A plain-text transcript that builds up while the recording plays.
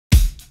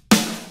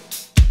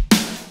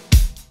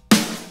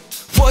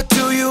What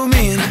do you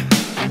mean?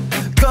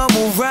 Come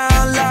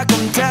around like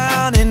I'm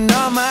down and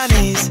on my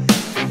knees.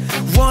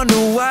 Wonder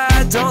why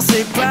I don't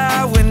say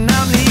bye when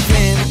I'm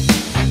leaving.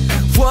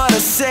 What I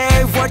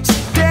say, what you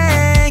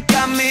think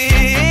I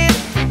mean?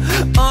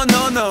 Oh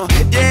no, no,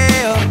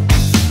 yeah.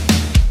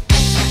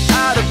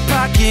 Out of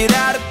pocket,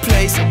 out of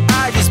place,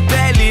 I just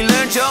barely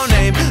learned your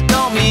name.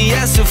 Know me,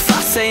 yes, if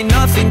I say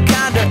nothing,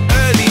 kinda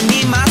early,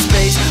 need my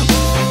space.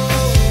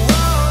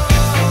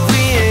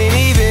 We ain't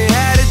even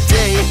had a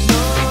date.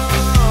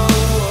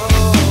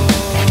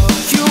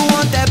 You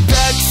want that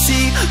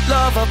backseat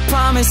love, I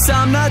promise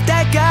I'm not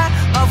that guy.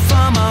 I'll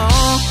find my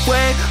own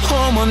way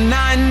home, I'm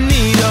not in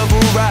need of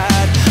a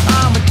ride.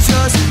 I'ma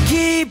just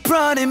keep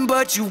running,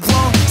 but you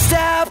won't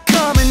stop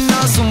coming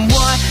on some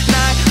one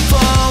night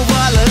phone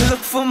while I look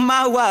for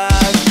my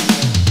wife.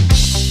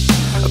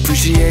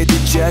 Appreciate the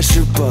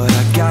gesture, but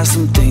I got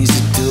some things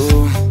to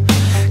do.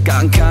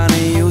 Gotten kinda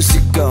used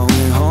to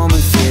going home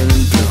and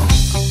feeling blue.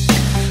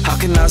 How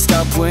can I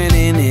stop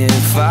winning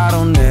if I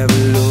don't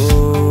ever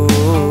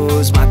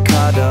lose? My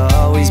card to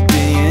always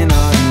being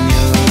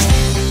unused.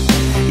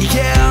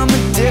 Yeah, I'm a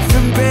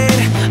different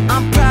breed,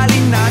 I'm probably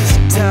not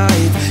your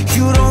type.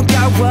 You don't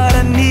got what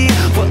I need,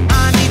 what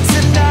I need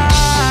tonight.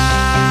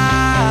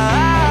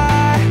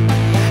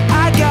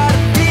 I got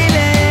a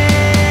feeling.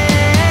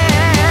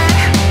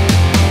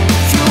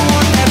 You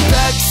want that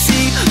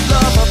backseat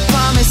love, I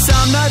promise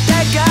I'm not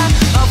that guy.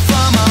 I'll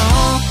find my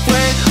own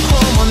way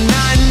home, I'm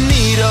not in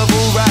need of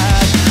a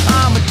ride.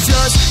 I'ma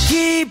just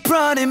keep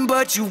running,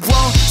 but you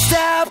won't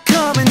stop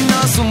coming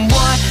on some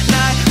one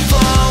night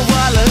phone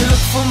while I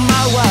look for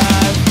my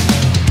wife.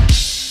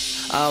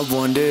 I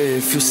wonder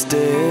if you'll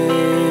stay.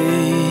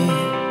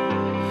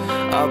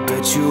 I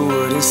bet you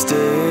wouldn't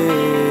stay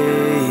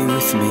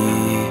with me.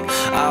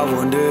 I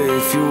wonder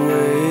if you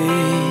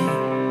wait.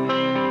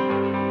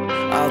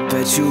 I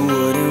bet you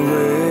wouldn't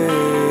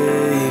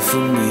wait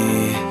for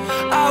me.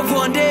 I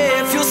wonder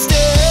if you'll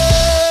stay.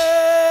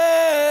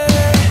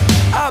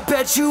 I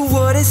bet you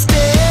wouldn't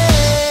stay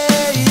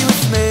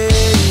with me.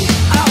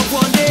 I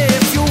wonder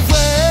if you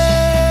wait.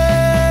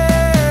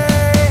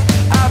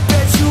 I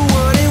bet you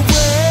wouldn't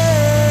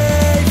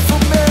wait for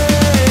me.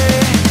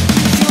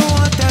 You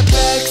want that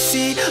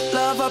backseat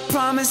love, I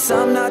promise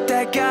I'm not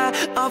that guy.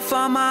 I'll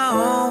find my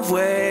own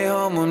way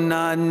home, I'm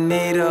not in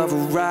need of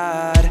a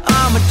ride.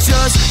 I'ma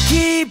just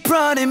keep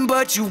running,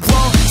 but you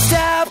won't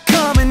stop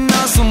coming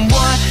on some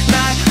one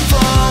night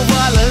phone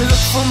while I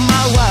look for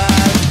my wife.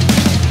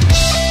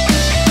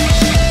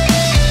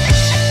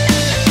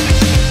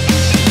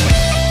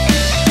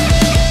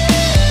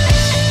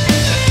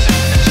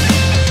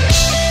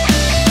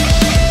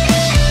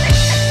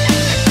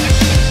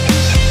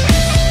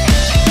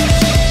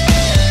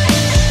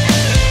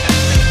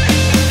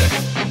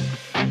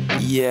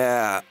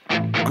 Yeah,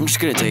 I'm just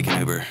gonna take an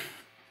Uber.